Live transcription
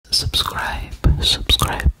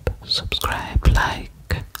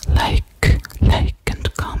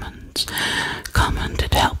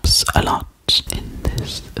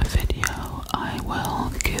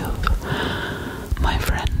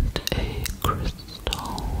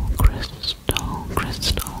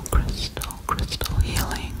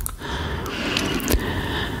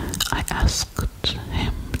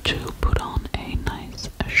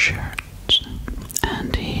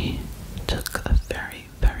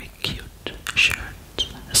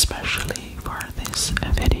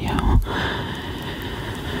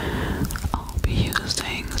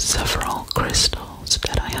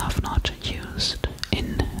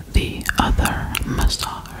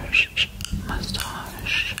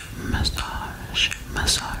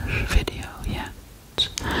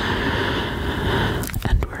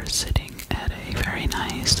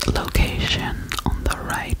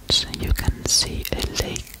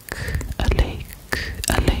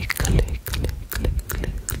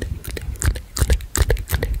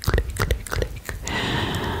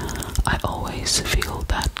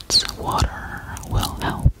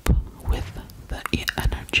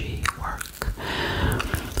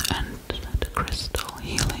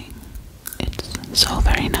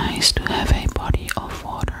very nice to have a body of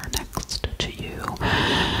water next to you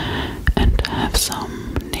and to have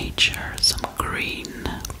some nature, some green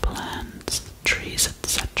plants, trees,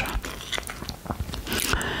 etc.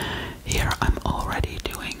 Here I'm already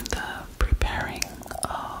doing the preparing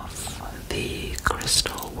of the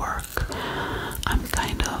crystal work. I'm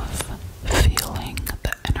kind of feeling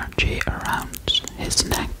the energy around his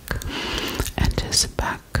neck and his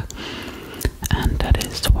back, and that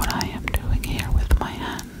is what I am doing here with my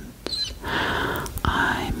hands.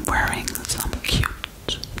 I'm wearing some cute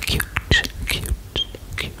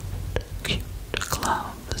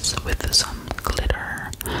gloves with some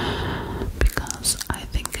glitter because I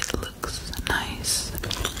think it looks nice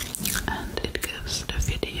and it gives the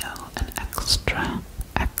video an extra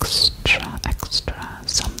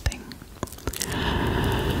something.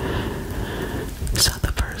 So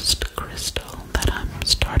the first crystal that I'm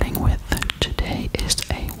starting with today is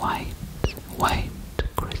a white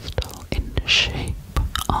crystal in the shape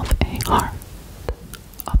of a heart.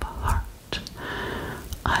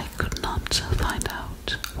 I could not find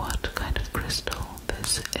out what kind of crystal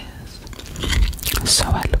this is, so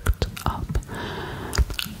I looked up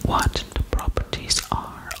what the properties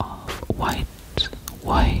are of white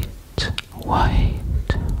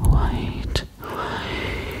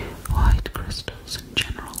crystals in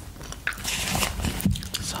general.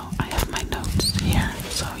 So I have my notes here,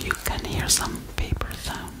 so you can hear some paper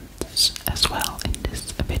sounds as well in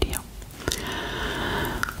this video.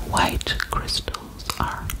 White crystals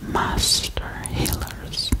are master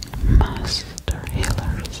healers.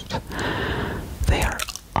 They are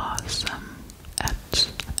awesome at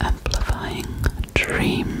amplifying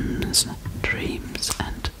dreams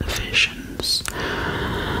and visions,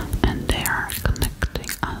 and they are connecting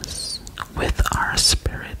us with our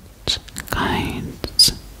spirit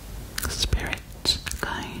guides.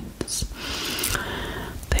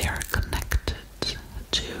 They are connected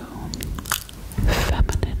to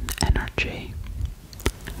feminine energy.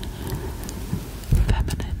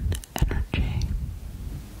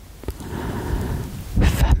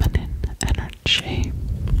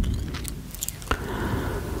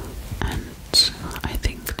 And I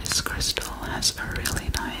think this crystal has a really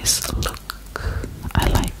nice look. I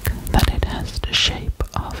like that it has the shape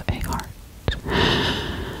of a heart.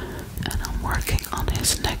 And I'm working on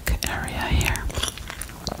his neck area here.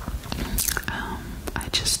 I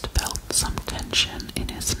just felt some tension in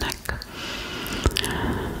his neck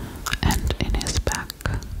and in his back,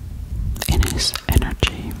 in his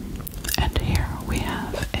energy. And here we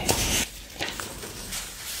have a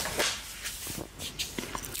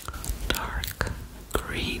dark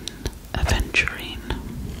green aventurine.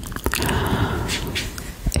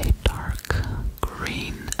 A dark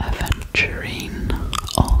green aventurine,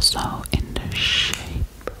 also in the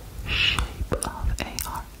shape of a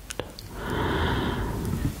heart.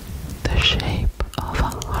 The shape of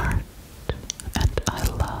a heart, and I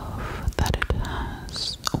love that it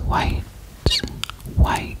has white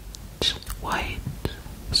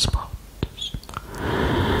spots.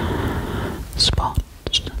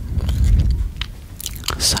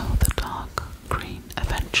 So the dark green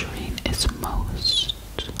aventurine is most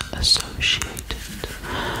associated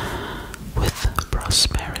with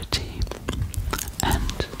prosperity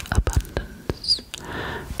and abundance.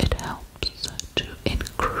 It helps to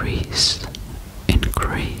increase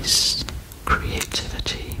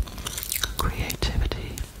creativity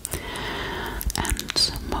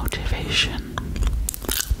and motivation.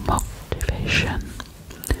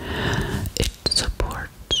 It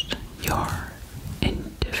supports your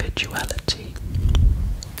individuality,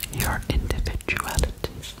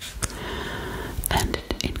 and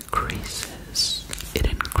it increases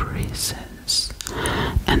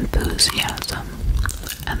enthusiasm.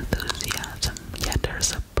 Yeah,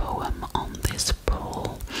 there's a poem on this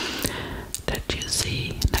pole that you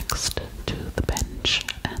see next to the bench,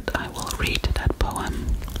 and I will read that poem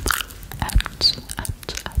at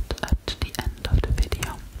the end of the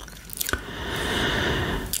video.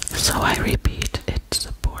 So I repeat, it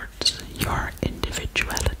supports your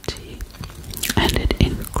individuality and it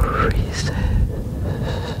increases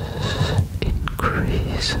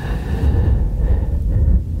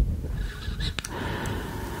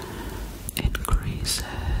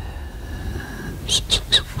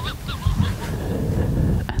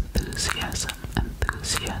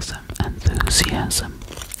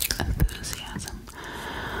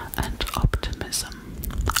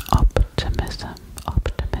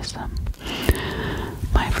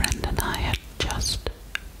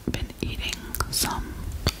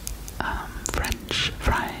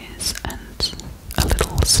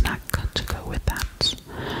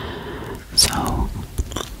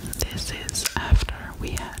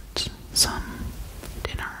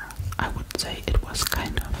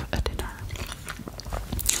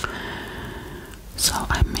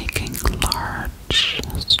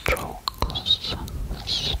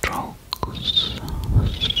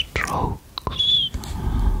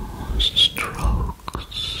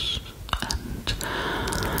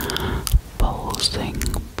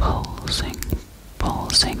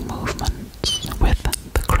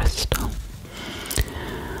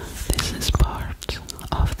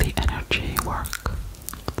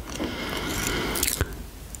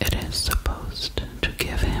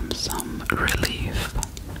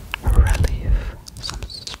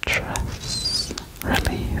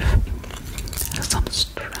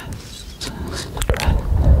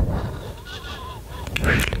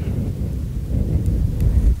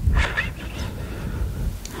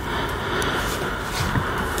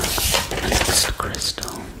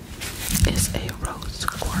crystal is a rose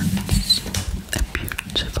quartz, a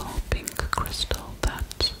beautiful pink crystal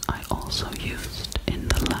that I also used in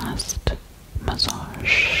the last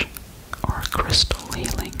massage or crystal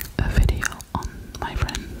healing video on my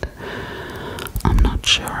friend. I'm not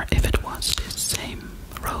sure if it was the same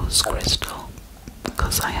rose crystal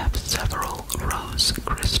because I have several rose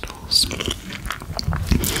crystals.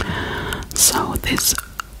 So this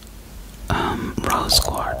rose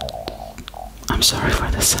quartz, I'm sorry for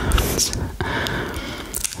the sounds.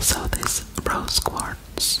 So this rose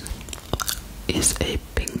quartz is a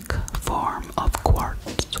pink form of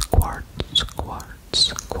quartz, quartz,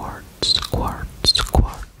 quartz, quartz, quartz,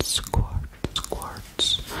 quartz, quartz,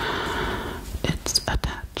 quartz. It's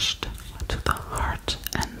attached to the heart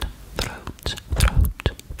and throat,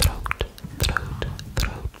 throat, throat, throat,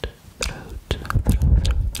 throat,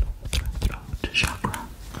 throat chakra.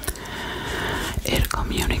 It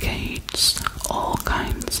communicates all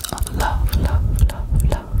kinds of love, love, love,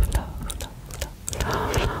 love, love, love,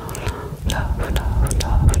 love, love, love, love,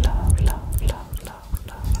 love, love, love, love,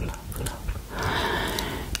 love, love,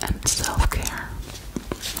 and self-care.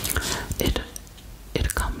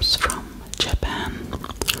 It comes from Japan,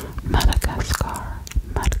 Madagascar,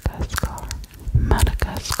 Madagascar,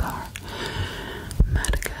 Madagascar,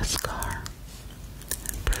 Madagascar,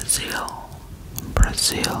 Brazil,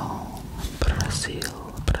 Brazil,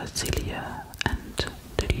 Brazil, Brasilia, and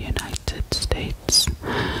the United States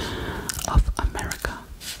of America.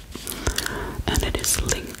 And it is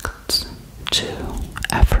linked to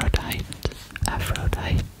Aphrodite,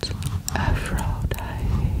 Aphrodite, Aphrodite,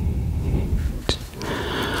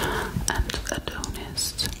 and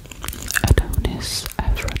Adonis, Adonis,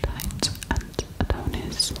 Aphrodite, and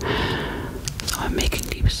Adonis. So I'm making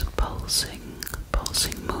these pulsing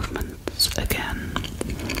movements again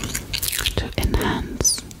to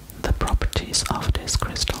enhance the properties of this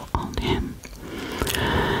crystal on him.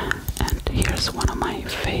 And here's one of my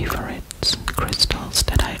favorite crystals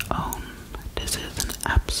that I own. This is an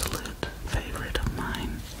absolute favorite of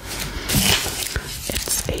mine.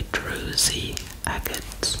 It's a druzy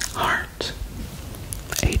agate heart.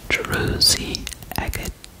 A druzy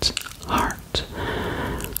agate heart.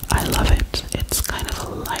 I love it. It's kind of a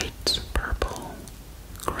light purple,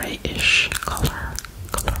 grayish color.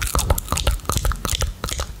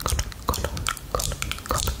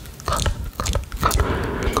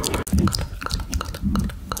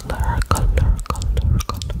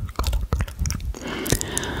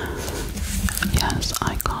 Yes,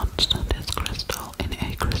 I got this crystal in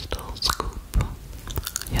a crystal scoop.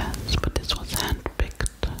 Yes, but this was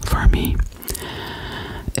handpicked for me.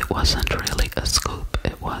 It wasn't really a scoop,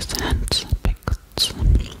 it was handpicked.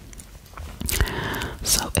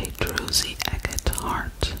 So a druzy agate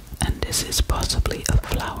heart, and this is possibly a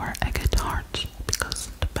flower agate heart because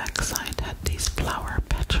the backside had these flower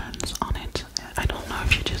patterns on it. I don't know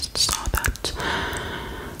if you just saw that.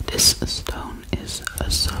 This stone is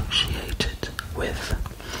associated with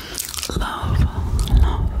love,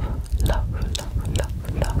 love, love, love,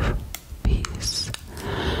 love, love, peace,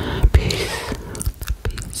 peace,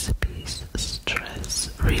 peace, peace, stress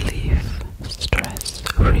relief, stress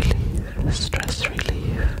relief, stress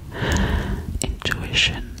relief,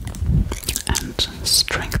 intuition, and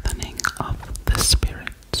strengthening of the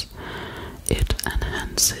spirit. It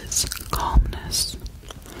enhances calmness.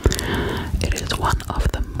 It is one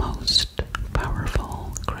of the most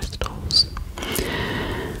powerful crystals.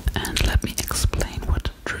 And let me explain what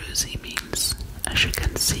druzy means. As you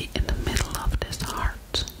can see in the middle of this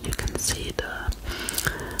heart, you can see the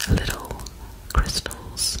little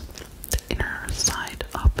crystals, the inner side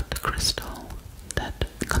of the crystal that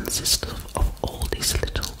consists of all these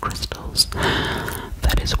little crystals.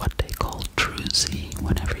 That is what they call druzy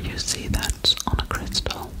whenever you see that on a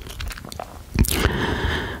crystal.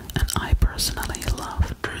 And I personally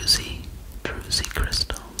love druzy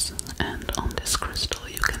crystals, and on this crystal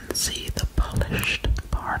you can see the polished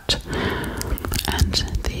part and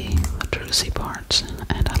the druzy part,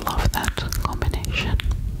 and I love that combination.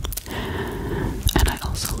 And I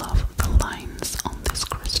also love the lines on this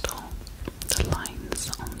crystal, the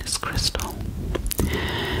lines on this crystal.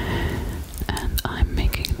 And I'm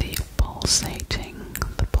making the pulsating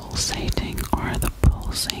or the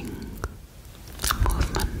pulsing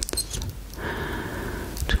movements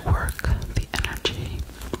to work the energy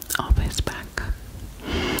of his back.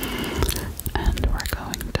 And we're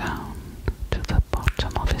going down to the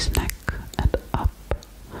bottom of his neck and up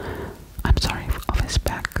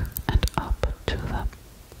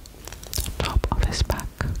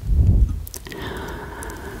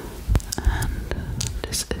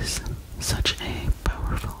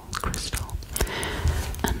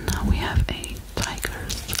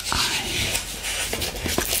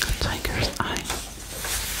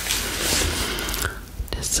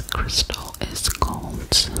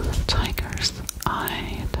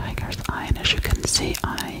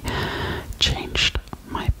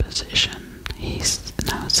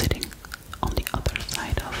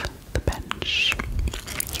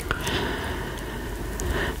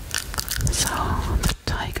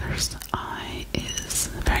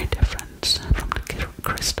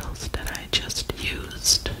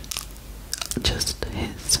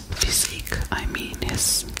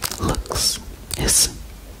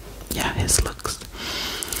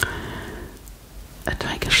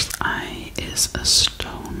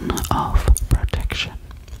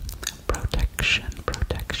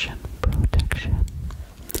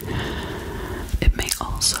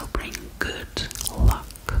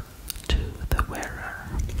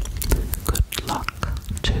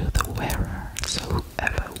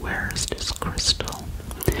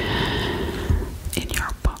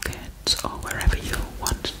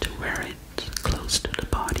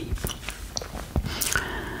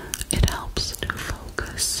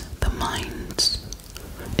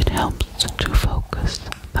helps to focus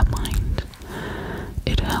the mind.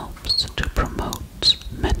 It helps to promote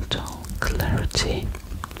mental clarity.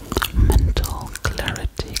 Mental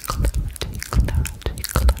clarity, clarity, clarity,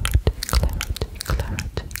 clarity, clarity,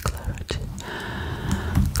 clarity, clarity,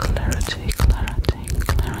 clarity, clarity,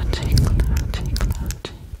 clarity, clarity,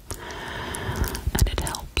 clarity. And it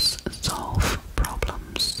helps solve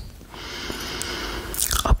problems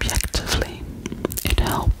objectively. It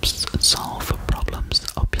helps solve problems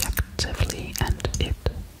objectively, and it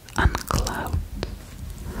unclouds.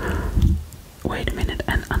 Wait a minute,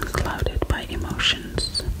 and unclouded by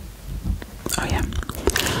emotions. Oh yeah.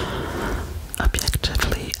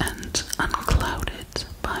 Objectively and unclouded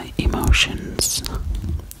by emotions.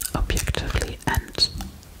 Objectively and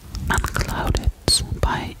unclouded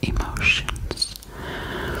by emotions.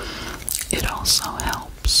 It also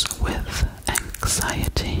helps with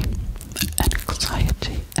anxiety.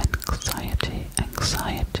 Anxiety, anxiety,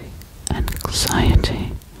 anxiety,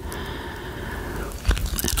 anxiety.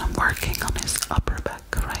 And I'm working on his upper back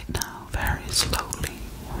right now, very slowly,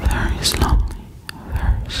 very slowly,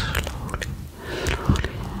 very slowly,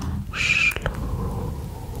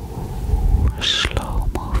 slow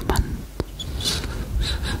movements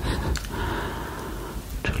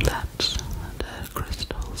to let the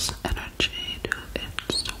crystal's energy do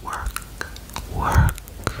its work.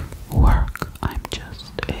 I'm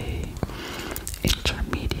just a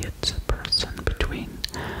intermediate person between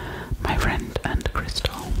my friend and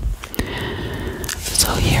crystal.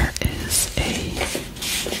 So here is a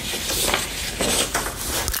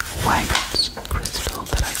white crystal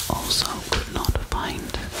that I also could not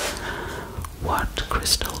find what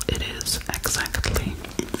crystal it is exactly.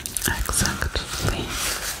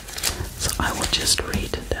 So I will just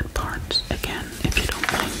read that part again if you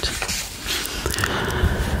don't mind.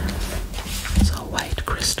 So white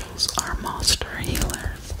crystals are master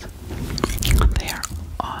healers. They are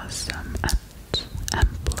awesome at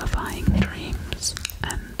amplifying dreams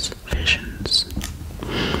and visions.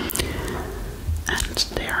 And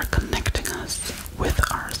they are connecting us with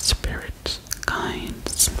our spirit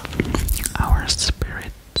guides. Our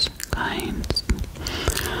spirit guides.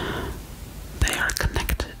 They are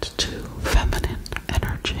connected to feminine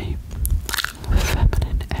energy.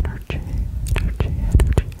 Feminine energy.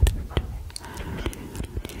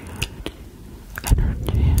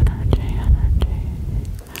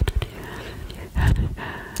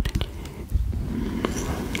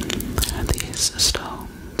 And these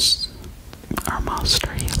stones are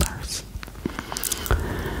master healers.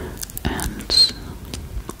 And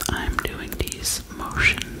I'm doing these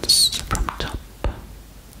motions from top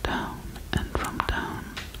down and from down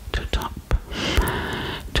to top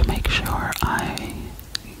to make sure I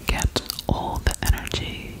get all the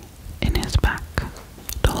energy in his back,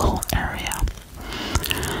 the whole area.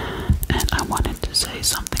 And I wanted to say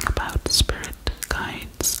something about spirit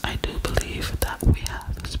guides. I do believe that we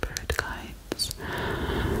have spirit guides.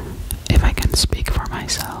 If I can speak for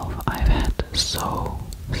myself, I've had so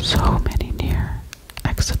many near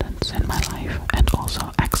accidents in my life, and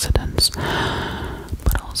also accidents,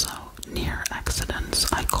 but also near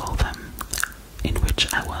accidents, I call them, in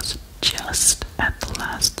which I was just at the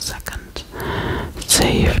last second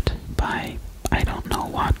saved by I don't know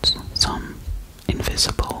what, some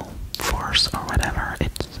invisible force or whatever.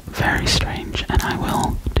 It's very strange, and I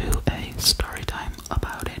will do a story time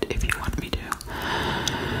about it if you want me to,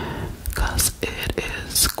 because it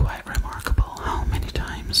is quite remarkable how many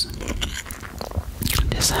times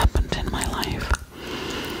this happened in my life.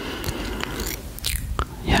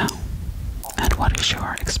 Yeah. And what is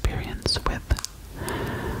your experience with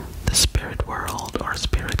the spirit world or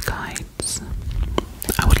spirit guides?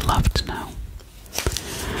 I would love to know.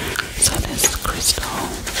 So this crystal,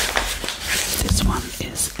 this one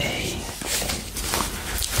is a,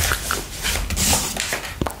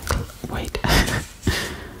 wait,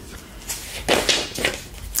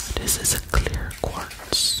 this is a clear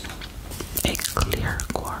quartz,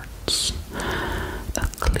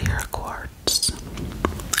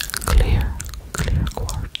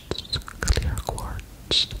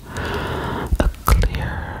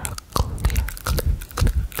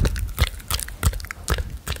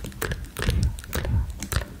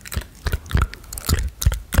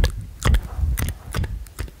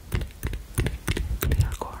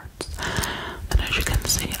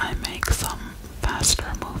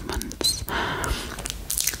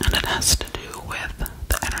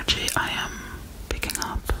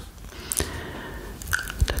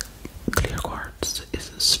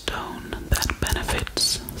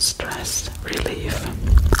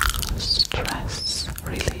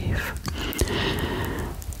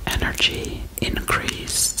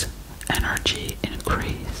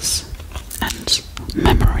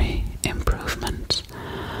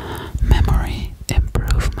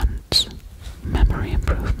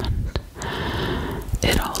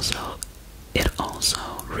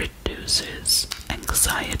 is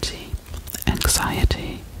anxiety,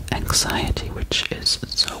 anxiety, anxiety, which is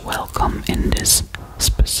so welcome in this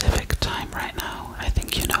specific time right now. I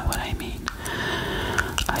think you know what I mean.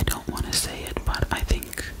 I don't want to say it, but I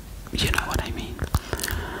think you know what I mean.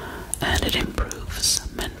 And it improves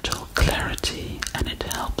mental clarity and it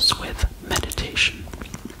helps with meditation.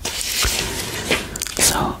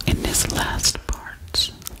 So in this last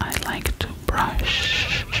part, I like to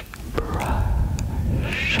brush,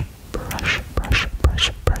 brush, brush, brush,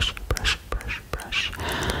 brush, brush, brush, brush, brush.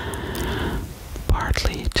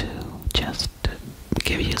 Partly to just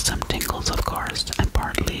give you some tingles, of course, and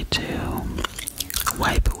partly to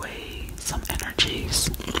wipe away some energies.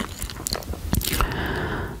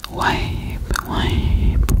 Wipe,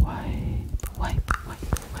 wipe, wipe, wipe, wipe, wipe,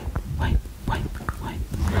 wipe, wipe, wipe.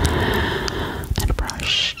 And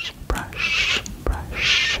brush, brush,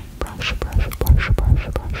 brush, brush, brush, brush, brush, brush,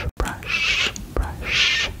 brush, brush,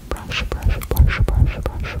 brush, brush, brush, brush,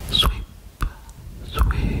 brush. Sweep,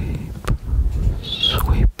 sweep,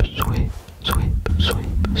 sweep, sweep, sweep,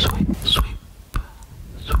 sweep, sweep, sweep,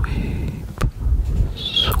 sweep,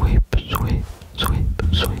 sweep, sweep, sweep,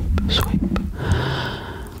 sweep, sweep.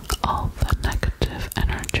 All the negative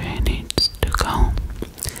energy needs to go.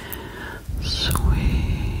 Sweep,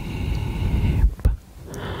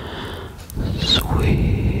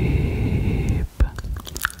 sweep,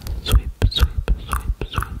 sweep, sweep, sweep, sweep,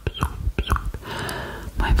 sweep, sweep.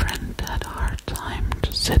 My friend had a hard time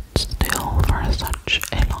to sit still for such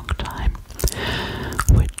a long time,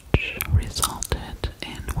 which resulted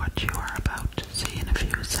in what you are about to see in a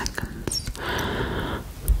few seconds.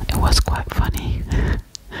 It was quite funny.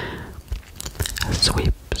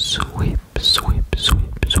 Sweep, sweep, sweep, sweep,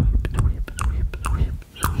 sweep, sweep, sweep, sweep,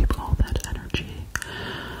 sweep all that energy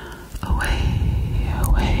away,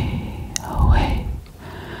 away, away,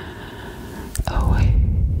 away,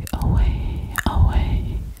 away,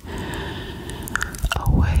 away,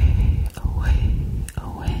 away,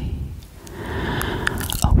 away,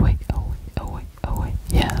 away, away, away, away.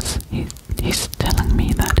 Yes, he's telling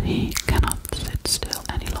me that he cannot sit still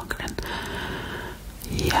any longer, and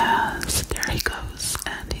yes, there he goes,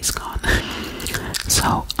 and he's gone.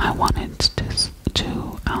 So I wanted to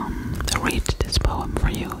read this poem for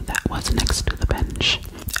you that was next to the bench.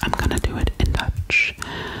 I'm gonna do it in Dutch.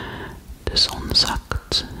 De zon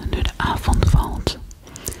zakt, nu de avond valt.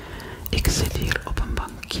 Ik zit hier op een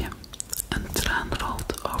bankje. Een traan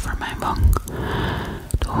rolt over mijn wang.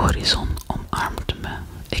 De horizon omarmt me.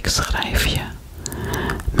 Ik schrijf je.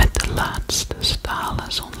 Met de laatste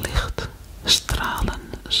stalen zonlicht. Stralen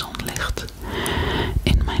zonlicht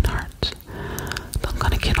in mijn hart. Dan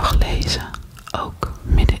kan ik je nog lezen, ook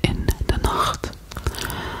midden in de nacht.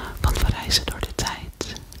 Want we reizen door de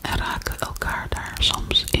tijd en raken elkaar daar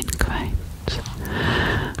soms in kwijt.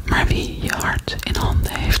 Maar wie je hart in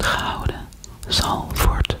handen heeft gehouden, zal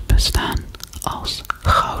voortbestaan als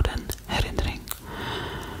gouden herinnering.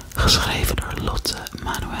 Geschreven door Lotte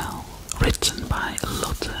Manuel. Written by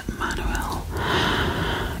Lotte Manuel.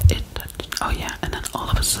 Oh yeah, and then all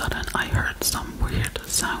of a sudden I heard some weird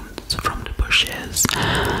sounds from the bushes.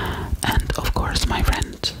 And of course my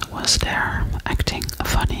friend was there acting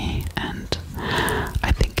funny, and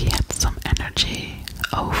I think he had some energy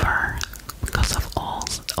over because of all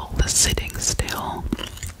the sitting still.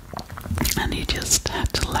 And he just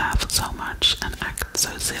had to laugh so much and act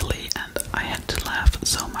so silly, and I had to laugh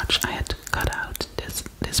so much I had to cut out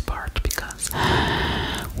this part because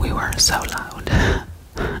we were so loud.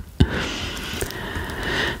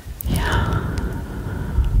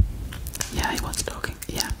 Yeah, he was talking.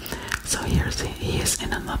 Yeah. So he is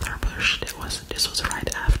in another bush. This was right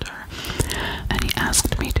after, and he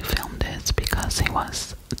asked me to film this because he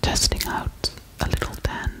was testing out a little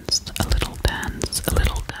dance, a little dance, a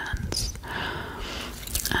little dance.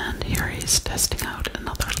 And here he's testing out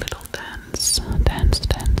another little dance, dance,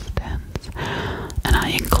 dance, dance. And I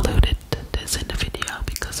included this in the video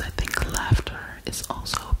because I think laughter is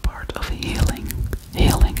also a part of healing,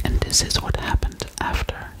 and this is what happened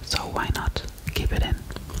after. So why not keep it in?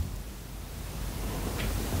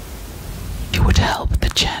 You would help the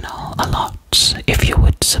channel a lot if you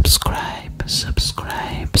would subscribe,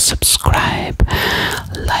 subscribe, subscribe,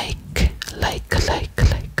 like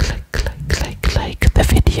the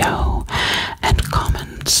video, and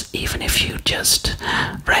comment. Even if you just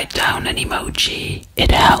write down an emoji,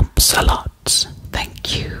 it helps a lot.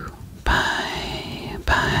 Thank you. Bye,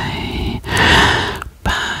 bye,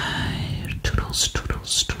 bye. Toodles,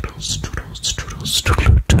 toodles, toodles, toodles, toodles, toodles.